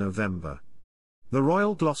 7th of November. The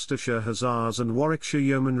Royal Gloucestershire Hussars and Warwickshire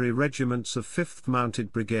Yeomanry regiments of 5th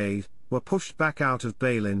Mounted Brigade were pushed back out of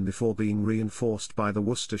Bailin before being reinforced by the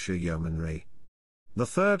Worcestershire Yeomanry. The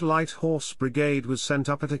 3rd Light Horse Brigade was sent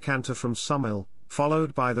up at a canter from Summel,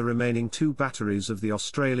 followed by the remaining 2 batteries of the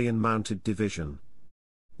Australian Mounted Division.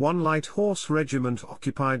 1 Light Horse Regiment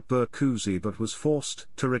occupied Berkouzi but was forced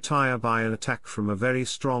to retire by an attack from a very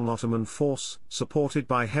strong Ottoman force, supported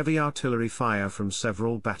by heavy artillery fire from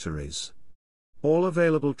several batteries. All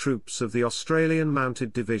available troops of the Australian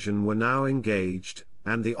Mounted Division were now engaged,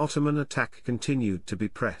 and the Ottoman attack continued to be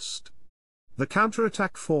pressed. The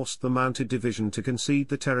counterattack forced the Mounted Division to concede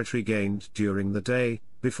the territory gained during the day,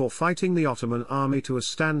 before fighting the Ottoman army to a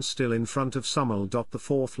standstill in front of Summel. The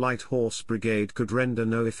 4th Light Horse Brigade could render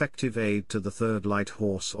no effective aid to the 3rd Light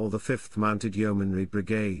Horse or the 5th Mounted Yeomanry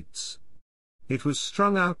Brigades. It was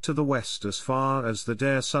strung out to the west as far as the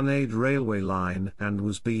Der Sunaid railway line and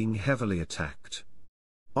was being heavily attacked.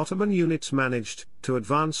 Ottoman units managed to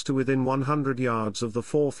advance to within 100 yards of the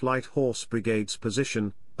 4th Light Horse Brigade's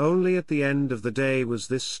position. Only at the end of the day was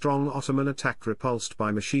this strong Ottoman attack repulsed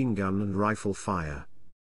by machine gun and rifle fire.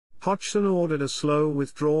 Hodgson ordered a slow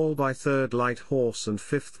withdrawal by 3rd Light Horse and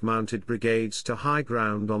 5th Mounted Brigades to high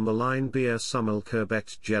ground on the line Bir Summel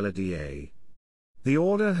Kerbet Geladier. The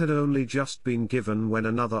order had only just been given when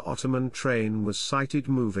another Ottoman train was sighted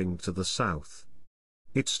moving to the south.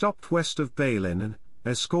 It stopped west of Bailin and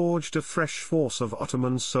escorted a fresh force of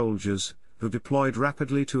Ottoman soldiers, who deployed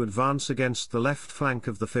rapidly to advance against the left flank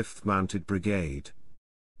of the 5th Mounted Brigade.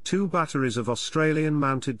 2 batteries of Australian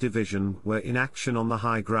Mounted Division were in action on the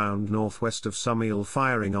high ground northwest of Summel,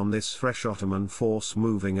 firing on this fresh Ottoman force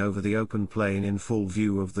moving over the open plain in full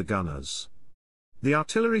view of the gunners. The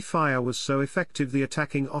artillery fire was so effective the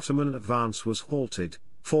attacking Ottoman advance was halted,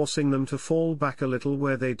 forcing them to fall back a little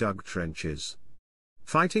where they dug trenches.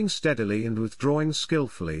 Fighting steadily and withdrawing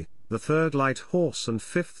skillfully, the 3rd Light Horse and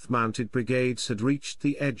 5th Mounted Brigades had reached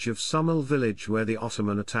the edge of Summel village where the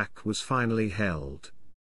Ottoman attack was finally held.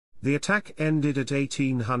 The attack ended at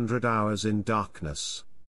 1800 hours in darkness.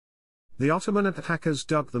 The Ottoman attackers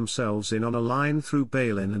dug themselves in on a line through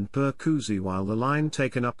Bailin and Berkuzi, while the line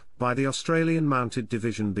taken up by the Australian Mounted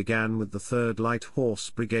Division began with the 3rd Light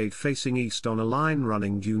Horse Brigade facing east on a line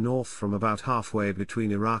running due north from about halfway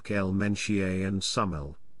between Iraq El Menshie and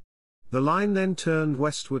Summel. The line then turned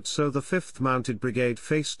westward, so the 5th Mounted Brigade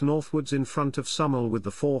faced northwards in front of Summel, with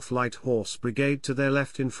the 4th Light Horse Brigade to their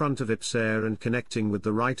left in front of Ipsair and connecting with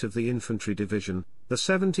the right of the Infantry Division, the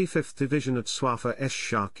 75th Division at Swafa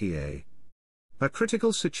esh-Sharqieh. A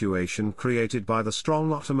critical situation created by the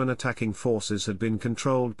strong Ottoman attacking forces had been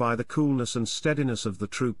controlled by the coolness and steadiness of the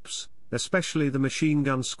troops, especially the machine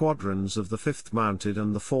gun squadrons of the 5th Mounted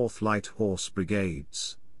and the 4th Light Horse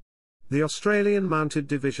Brigades. The Australian Mounted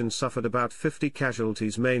Division suffered about 50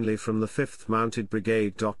 casualties, mainly from the 5th Mounted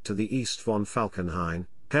Brigade. To the east, von Falkenhayn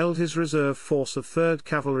held his reserve force of 3rd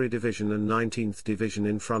Cavalry Division and 19th Division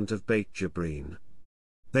in front of Beit Jabrin.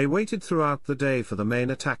 They waited throughout the day for the main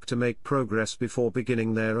attack to make progress before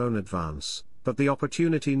beginning their own advance, but the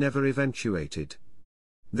opportunity never eventuated.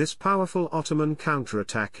 This powerful Ottoman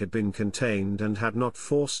counterattack had been contained and had not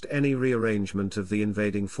forced any rearrangement of the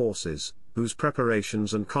invading forces, whose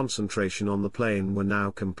preparations and concentration on the plain were now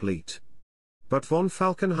complete. But von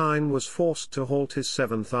Falkenhayn was forced to halt his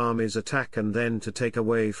 7th Army's attack and then to take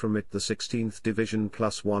away from it the 16th Division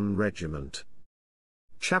plus 1 regiment.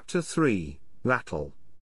 Chapter 3, Battle.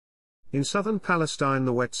 In southern Palestine,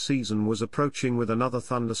 the wet season was approaching with another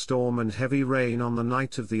thunderstorm and heavy rain on the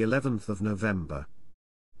night of the 11th of November.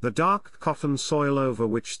 The dark cotton soil over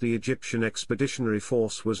which the Egyptian Expeditionary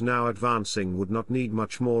Force was now advancing would not need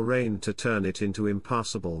much more rain to turn it into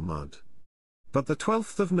impassable mud. But the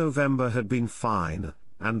 12th of November had been fine,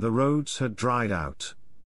 and the roads had dried out.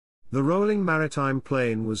 The rolling maritime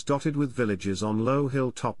plain was dotted with villages on low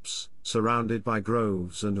hilltops, surrounded by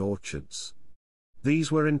groves and orchards.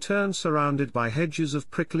 These were in turn surrounded by hedges of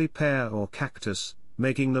prickly pear or cactus,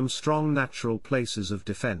 making them strong natural places of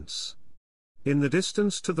defense. In the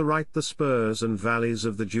distance to the right, the spurs and valleys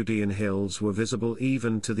of the Judean Hills were visible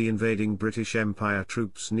even to the invading British Empire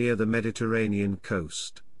troops near the Mediterranean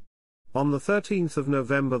coast. On the 13th of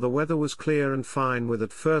November the weather was clear and fine, with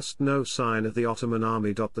at first no sign of the Ottoman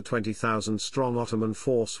army. The 20,000-strong Ottoman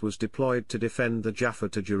force was deployed to defend the Jaffa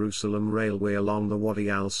to Jerusalem railway along the Wadi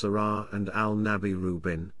al-Sarah and al-Nabi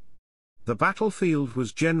Rubin. The battlefield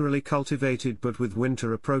was generally cultivated, but with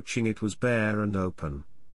winter approaching it was bare and open.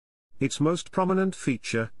 Its most prominent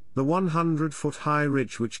feature, the 100-foot-high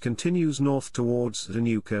ridge which continues north towards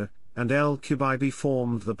Hanukkah and El Kubaybi,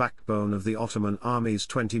 formed the backbone of the Ottoman army's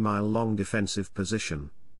 20-mile-long defensive position.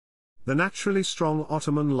 The naturally strong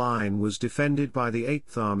Ottoman line was defended by the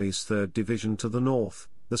 8th Army's 3rd Division to the north,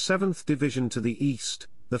 the 7th Division to the east,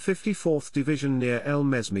 the 54th Division near El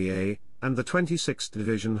Mesmieh, and the 26th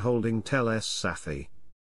Division holding Tel Es Safi.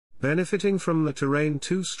 Benefiting from the terrain,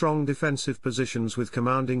 2 strong defensive positions with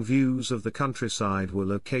commanding views of the countryside were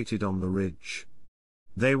located on the ridge.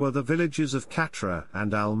 They were the villages of Katra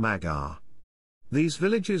and Al-Maghar. These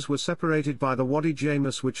villages were separated by the Wadi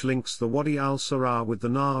Jamus, which links the Wadi al-Sarah with the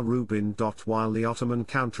Nahr Rubin. While the Ottoman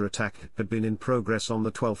counterattack had been in progress on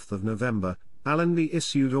the 12th of November, Allenby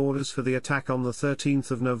issued orders for the attack on the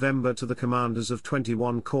 13th of November to the commanders of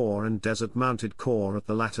 21 Corps and Desert Mounted Corps at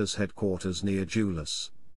the latter's headquarters near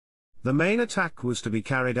Julius. The main attack was to be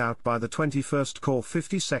carried out by the 21st Corps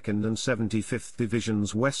 52nd and 75th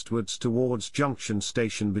Divisions westwards towards Junction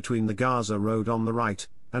Station between the Gaza Road on the right,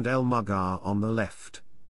 and El Mughar on the left.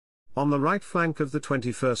 On the right flank of the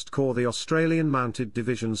 21st Corps, the Australian Mounted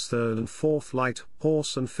Division's 3rd and 4th Light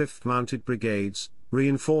Horse and 5th Mounted Brigades,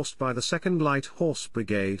 reinforced by the 2nd Light Horse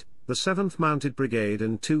Brigade, the 7th Mounted Brigade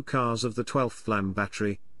and 2 cars of the 12th Lamb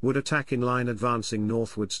Battery, would attack in line, advancing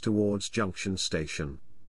northwards towards Junction Station.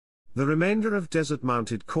 The remainder of Desert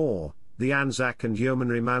Mounted Corps, the Anzac and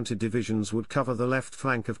Yeomanry Mounted Divisions would cover the left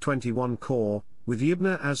flank of 21 Corps, with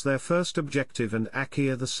Yibna as their first objective and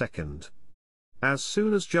Akia the second. As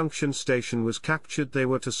soon as Junction Station was captured, they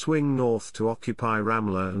were to swing north to occupy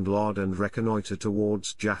Ramla and Lod and reconnoiter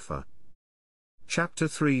towards Jaffa. Chapter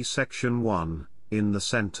 3 Section 1, in the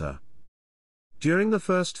center. During the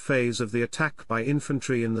first phase of the attack by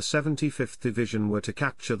infantry in the 75th Division were to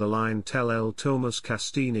capture the line Tel El Tomas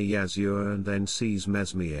Castina Yazur and then seize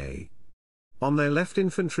Mesmieh. On their left,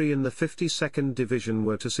 infantry in the 52nd Division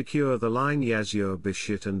were to secure the line Yazur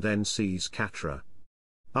Bishit and then seize Katra.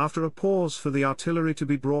 After a pause for the artillery to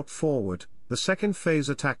be brought forward, the second phase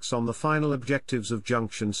attacks on the final objectives of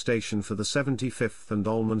Junction Station for the 75th and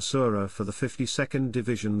Al Mansura for the 52nd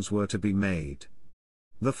Divisions were to be made.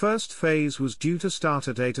 The first phase was due to start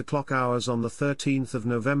at 8 o'clock hours on the 13th of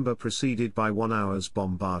November, preceded by 1 hour's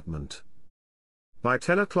bombardment. By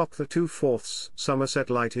 10 o'clock the 2/4ths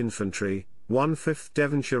Somerset Light Infantry, 1/5th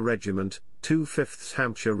Devonshire Regiment, 2/5ths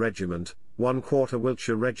Hampshire Regiment, 1/4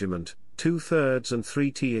 Wiltshire Regiment, 2/3 and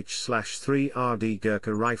 3TH/3 RD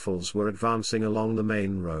Gurkha Rifles were advancing along the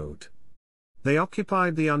main road. They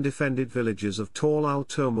occupied the undefended villages of Tal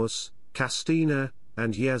al-Tomus, Castina,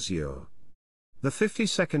 and Yazur. The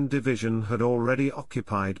 52nd Division had already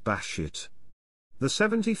occupied Bashit. The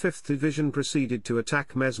 75th Division proceeded to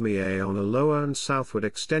attack Mesmieh on a lower and southward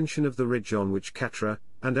extension of the ridge on which Katra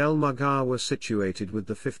and El Mughar were situated, with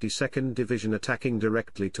the 52nd Division attacking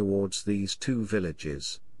directly towards these two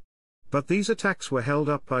villages. But these attacks were held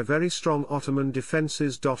up by very strong Ottoman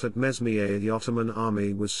defences. At Mesmieh the Ottoman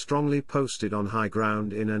army was strongly posted on high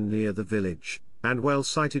ground in and near the village, and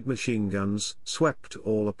well-sighted machine guns swept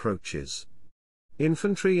all approaches.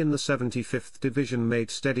 Infantry in the 75th Division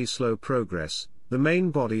made steady slow progress, the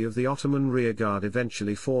main body of the Ottoman rearguard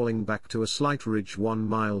eventually falling back to a slight ridge 1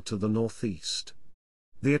 mile to the northeast.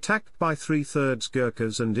 The attack by 3/3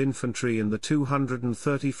 Gurkhas and infantry in the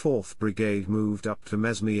 234th Brigade moved up to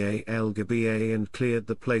Mesmieh El Gabieh and cleared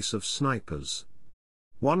the place of snipers.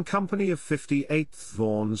 One company of 58th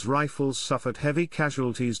Vaughan's Rifles suffered heavy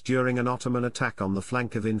casualties during an Ottoman attack on the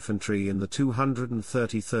flank of infantry in the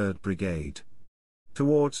 233rd Brigade.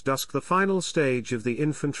 Towards dusk the final stage of the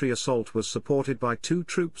infantry assault was supported by 2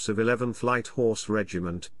 troops of 11th Light Horse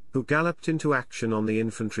Regiment, who galloped into action on the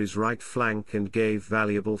infantry's right flank and gave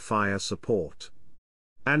valuable fire support.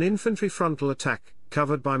 An infantry frontal attack,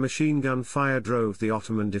 covered by machine gun fire, drove the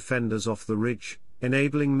Ottoman defenders off the ridge,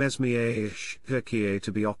 enabling Mesmieh-ish-Turkiye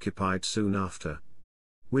to be occupied soon after.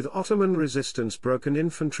 With Ottoman resistance broken,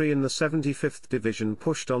 infantry in the 75th Division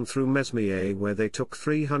pushed on through Mesmieh, where they took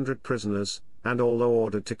 300 prisoners, and although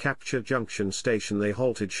ordered to capture Junction Station they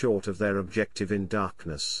halted short of their objective in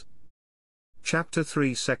darkness. Chapter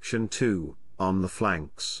 3 Section 2, on the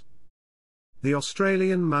flanks. The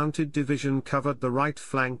Australian Mounted Division covered the right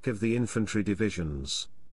flank of the infantry divisions.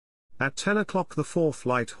 At 10 o'clock the 4th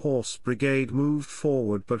Light Horse Brigade moved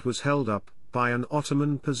forward but was held up by an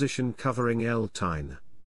Ottoman position covering El Tain.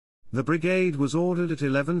 The brigade was ordered at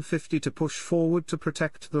 11:50 to push forward to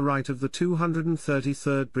protect the right of the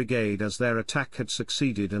 233rd Brigade as their attack had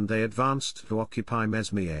succeeded, and they advanced to occupy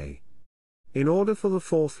Mesmieh. In order for the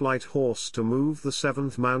 4th Light Horse to move, the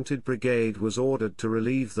 7th Mounted Brigade was ordered to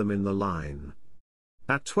relieve them in the line.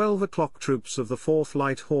 At 12 o'clock troops of the 4th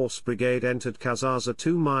Light Horse Brigade entered Kazaza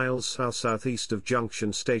 2 miles south-southeast of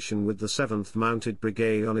Junction Station, with the 7th Mounted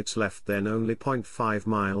Brigade on its left, then only 0.5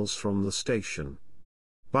 miles from the station.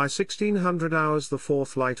 By 1600 hours the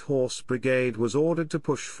 4th Light Horse Brigade was ordered to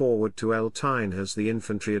push forward to El Tain as the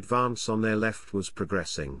infantry advance on their left was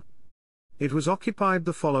progressing. It was occupied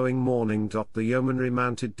the following morning. The Yeomanry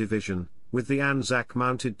Mounted Division, with the Anzac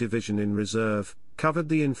Mounted Division in reserve, covered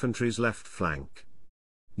the infantry's left flank.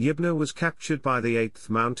 Yibna was captured by the 8th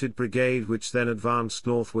Mounted Brigade, which then advanced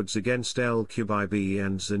northwards against El Qubaybi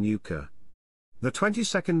and Zanuka. The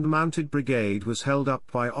 22nd Mounted Brigade was held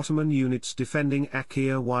up by Ottoman units defending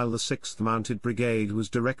Akia, while the 6th Mounted Brigade was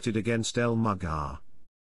directed against El Mughar.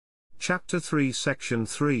 Chapter 3 Section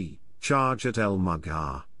 3, Charge at El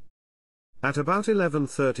Mughar. At about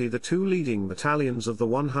 11:30 the 2 leading battalions of the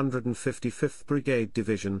 155th Brigade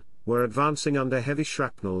Division were advancing under heavy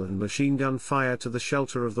shrapnel and machine gun fire to the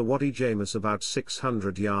shelter of the Wadi James, about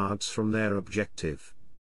 600 yards from their objective.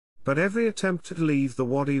 But every attempt to leave the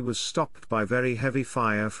wadi was stopped by very heavy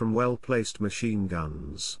fire from well-placed machine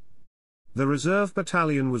guns. The reserve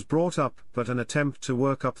battalion was brought up, but an attempt to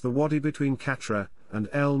work up the wadi between Katra and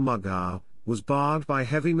El Mughar was barred by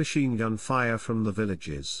heavy machine gun fire from the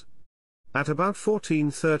villages. At about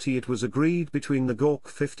 14:30 it was agreed between the Gork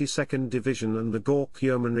 52nd Division and the Gork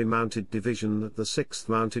Yeomanry Mounted Division that the 6th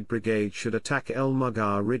Mounted Brigade should attack El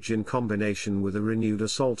Mughar Ridge in combination with a renewed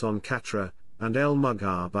assault on Katra and El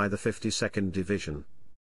Mughar by the 52nd Division.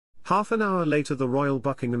 Half an hour later the Royal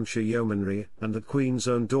Buckinghamshire Yeomanry and the Queen's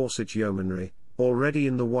Own Dorset Yeomanry, already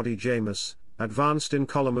in the Wadi Jamus, advanced in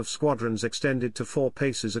column of squadrons extended to 4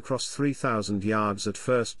 paces across 3,000 yards, at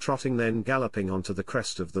first trotting then galloping onto the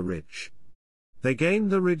crest of the ridge. They gained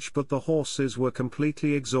the ridge, but the horses were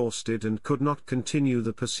completely exhausted and could not continue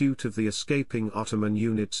the pursuit of the escaping Ottoman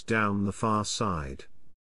units down the far side.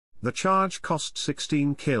 The charge cost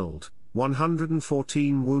 16 killed,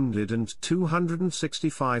 114 wounded and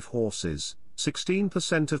 265 horses,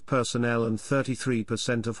 16% of personnel and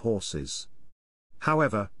 33% of horses.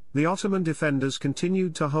 However, the Ottoman defenders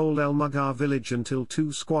continued to hold El Mughar village until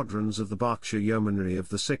 2 squadrons of the Berkshire Yeomanry of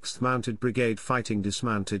the 6th Mounted Brigade fighting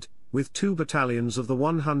dismounted, with 2 battalions of the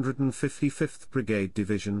 155th Brigade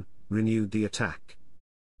Division, renewed the attack.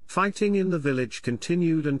 Fighting in the village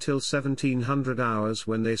continued until 1700 hours,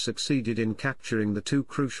 when they succeeded in capturing the 2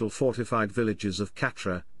 crucial fortified villages of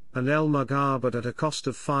Katra and El Mughar, but at a cost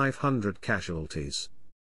of 500 casualties.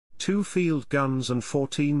 2 field guns and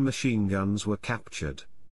 14 machine guns were captured.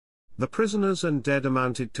 The prisoners and dead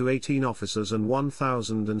amounted to 18 officers and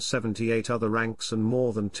 1,078 other ranks and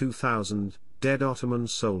more than 2,000 dead Ottoman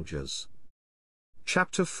soldiers.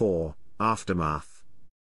 Chapter 4, Aftermath.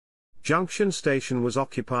 Junction Station was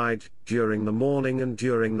occupied during the morning, and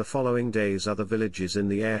during the following days other villages in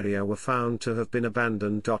the area were found to have been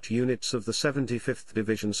abandoned. Units of the 75th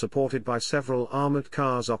Division, supported by several armoured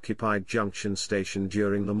cars, occupied Junction Station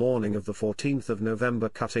during the morning of the 14th of November,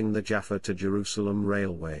 cutting the Jaffa to Jerusalem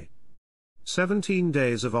railway. 17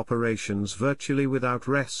 days of operations virtually without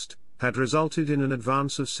rest had resulted in an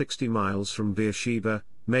advance of 60 miles from Beersheba,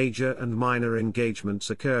 major and minor engagements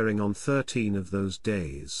occurring on 13 of those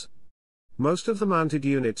days. Most of the mounted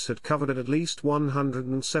units had covered at least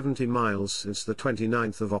 170 miles since the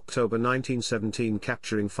 29th of October 1917,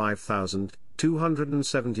 capturing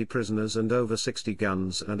 5,270 prisoners and over 60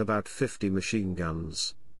 guns and about 50 machine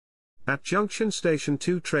guns. At Junction Station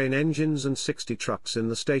 2 train engines and 60 trucks in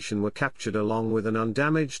the station were captured, along with an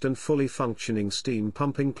undamaged and fully functioning steam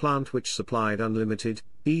pumping plant which supplied unlimited,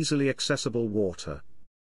 easily accessible water.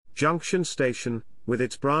 Junction Station, with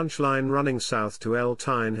its branch line running south to El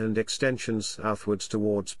Tyne and extensions southwards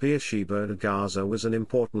towards Beersheba and Gaza, was an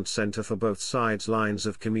important centre for both sides' lines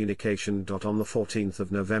of communication. On the 14th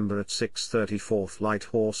of November at 6:30, 4th Light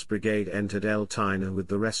Horse Brigade entered El Tyne with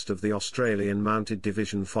the rest of the Australian Mounted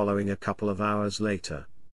Division following a couple of hours later.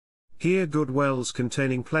 Here good wells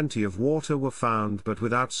containing plenty of water were found, but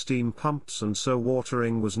without steam pumps, and so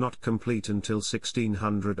watering was not complete until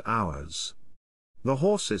 1600 hours. The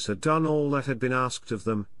horses had done all that had been asked of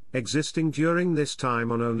them, existing during this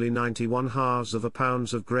time on only 91 halves of a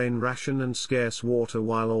pounds of grain ration and scarce water,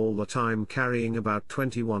 while all the time carrying about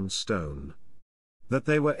 21 stone. That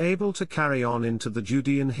they were able to carry on into the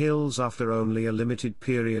Judean Hills after only a limited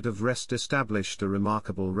period of rest established a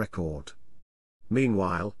remarkable record.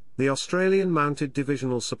 Meanwhile, the Australian Mounted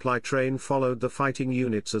Divisional Supply Train followed the fighting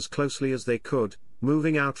units as closely as they could,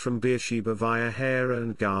 moving out from Beersheba via Hera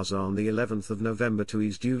and Gaza on the 11th of November to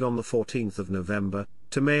East Jude on the 14th of November,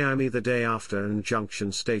 to Miami the day after, and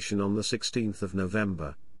Junction Station on the 16th of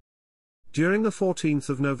November. During the 14th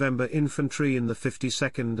of November, infantry in the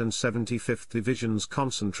 52nd and 75th Divisions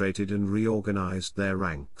concentrated and reorganized their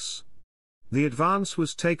ranks. The advance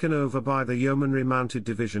was taken over by the Yeomanry Mounted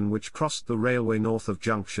Division, which crossed the railway north of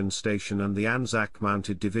Junction Station, and the Anzac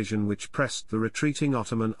Mounted Division, which pressed the retreating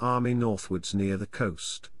Ottoman army northwards near the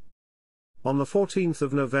coast. On the 14th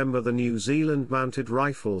of November the New Zealand Mounted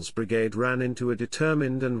Rifles Brigade ran into a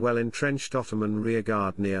determined and well-entrenched Ottoman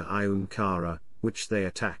rearguard near Ayun Kara, which they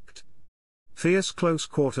attacked. Fierce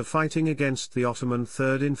close-quarter fighting against the Ottoman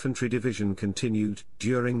 3rd Infantry Division continued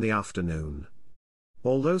during the afternoon.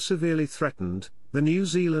 Although severely threatened, the New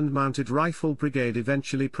Zealand Mounted Rifle Brigade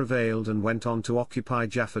eventually prevailed and went on to occupy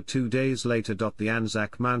Jaffa 2 days later. The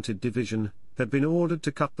Anzac Mounted Division had been ordered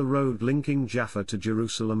to cut the road linking Jaffa to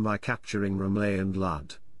Jerusalem by capturing Ramleh and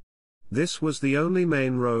Lud. This was the only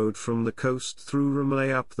main road from the coast through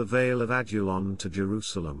Ramleh up the Vale of Adulon to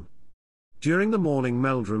Jerusalem. During the morning,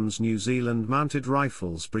 Meldrum's New Zealand Mounted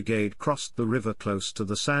Rifles Brigade crossed the river close to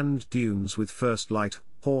the sand dunes with 1st Light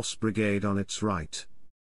Horse Brigade on its right.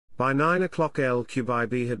 By 9 o'clock El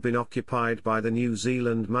Qubaybi had been occupied by the New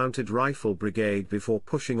Zealand Mounted Rifle Brigade before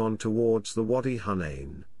pushing on towards the Wadi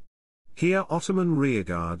Hunain. Here Ottoman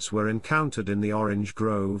rearguards were encountered in the orange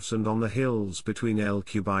groves and on the hills between El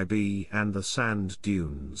Qubaybi and the sand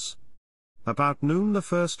dunes. About noon the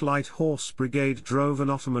 1st Light Horse Brigade drove an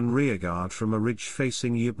Ottoman rearguard from a ridge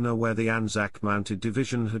facing Yibna where the Anzac Mounted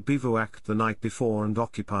Division had bivouacked the night before and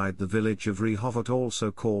occupied the village of Rehovot, also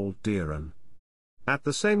called Diran. At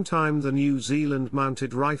the same time the New Zealand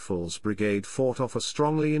Mounted Rifles Brigade fought off a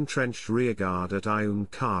strongly entrenched rearguard at Ayun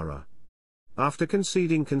Kara. After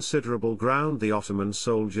conceding considerable ground, the Ottoman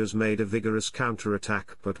soldiers made a vigorous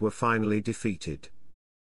counterattack but were finally defeated.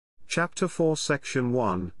 Chapter 4 Section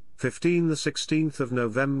 1, 16th of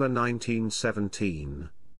November 1917.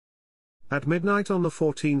 At midnight on the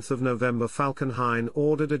 14th of November Falkenhayn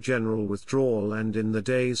ordered a general withdrawal, and in the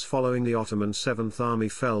days following the Ottoman 7th Army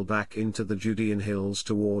fell back into the Judean Hills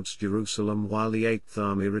towards Jerusalem while the 8th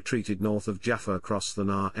Army retreated north of Jaffa across the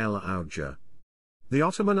Nahr el-Auja. The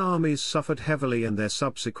Ottoman armies suffered heavily and their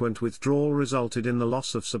subsequent withdrawal resulted in the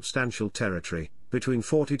loss of substantial territory. Between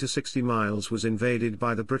 40 to 60 miles was invaded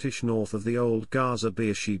by the British north of the old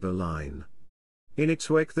Gaza-Beersheba line. In its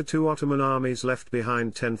wake the two Ottoman armies left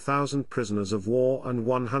behind 10,000 prisoners of war and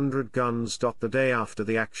 100 guns. The day after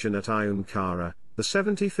the action at Ayun Kara, the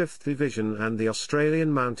 75th Division and the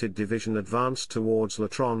Australian Mounted Division advanced towards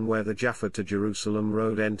Latron where the Jaffa to Jerusalem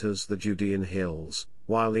road enters the Judean Hills,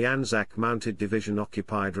 while the Anzac Mounted Division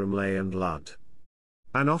occupied Ramleh and Lud.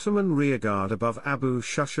 An Ottoman rearguard above Abu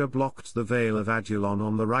Shusha blocked the Vale of Adulon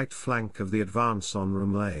on the right flank of the advance on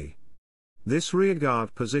Ramleh. This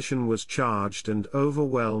rearguard position was charged and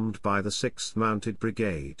overwhelmed by the 6th Mounted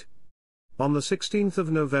Brigade. On the 16th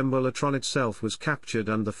of November Latron itself was captured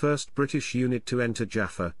and the first British unit to enter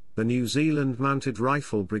Jaffa, the New Zealand Mounted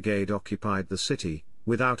Rifle Brigade, occupied the city,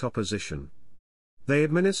 without opposition. They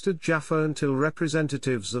administered Jaffa until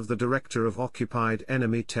representatives of the Director of Occupied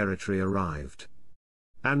Enemy Territory arrived.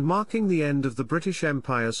 And marking the end of the British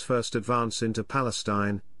Empire's first advance into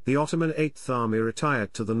Palestine, the Ottoman 8th Army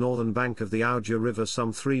retired to the northern bank of the Auja River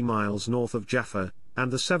some 3 miles north of Jaffa,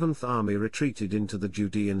 and the 7th Army retreated into the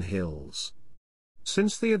Judean Hills.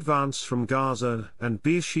 Since the advance from Gaza and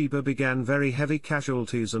Beersheba began, very heavy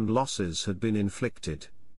casualties and losses had been inflicted.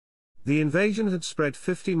 The invasion had spread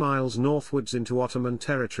 50 miles northwards into Ottoman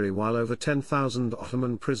territory while over 10,000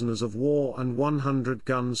 Ottoman prisoners of war and 100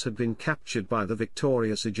 guns had been captured by the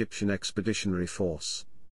victorious Egyptian Expeditionary Force.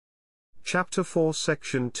 Chapter 4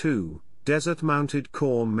 Section 2, Desert Mounted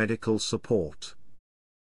Corps Medical Support.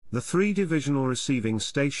 The 3 divisional receiving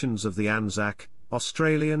stations of the Anzac,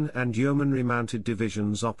 Australian and Yeomanry Mounted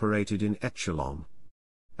Divisions operated in Echelon.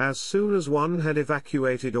 As soon as one had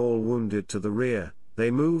evacuated all wounded to the rear, they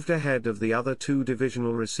moved ahead of the other 2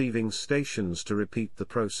 divisional receiving stations to repeat the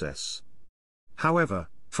process. However,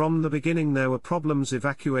 from the beginning there were problems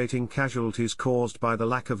evacuating casualties caused by the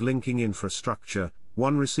lack of linking infrastructure.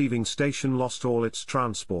 One receiving station lost all its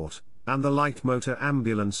transport, and the light motor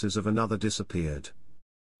ambulances of another disappeared.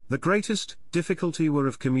 The greatest difficulty were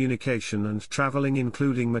of communication and traveling,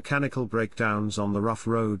 including mechanical breakdowns on the rough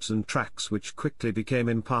roads and tracks which quickly became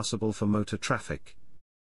impassable for motor traffic.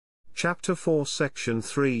 Chapter 4 Section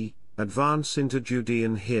 3, Advance into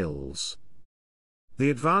Judean Hills. The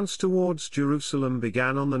advance towards Jerusalem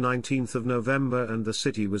began on the 19th of November and the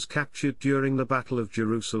city was captured during the Battle of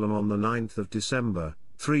Jerusalem on the 9th of December,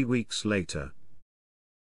 3 weeks later.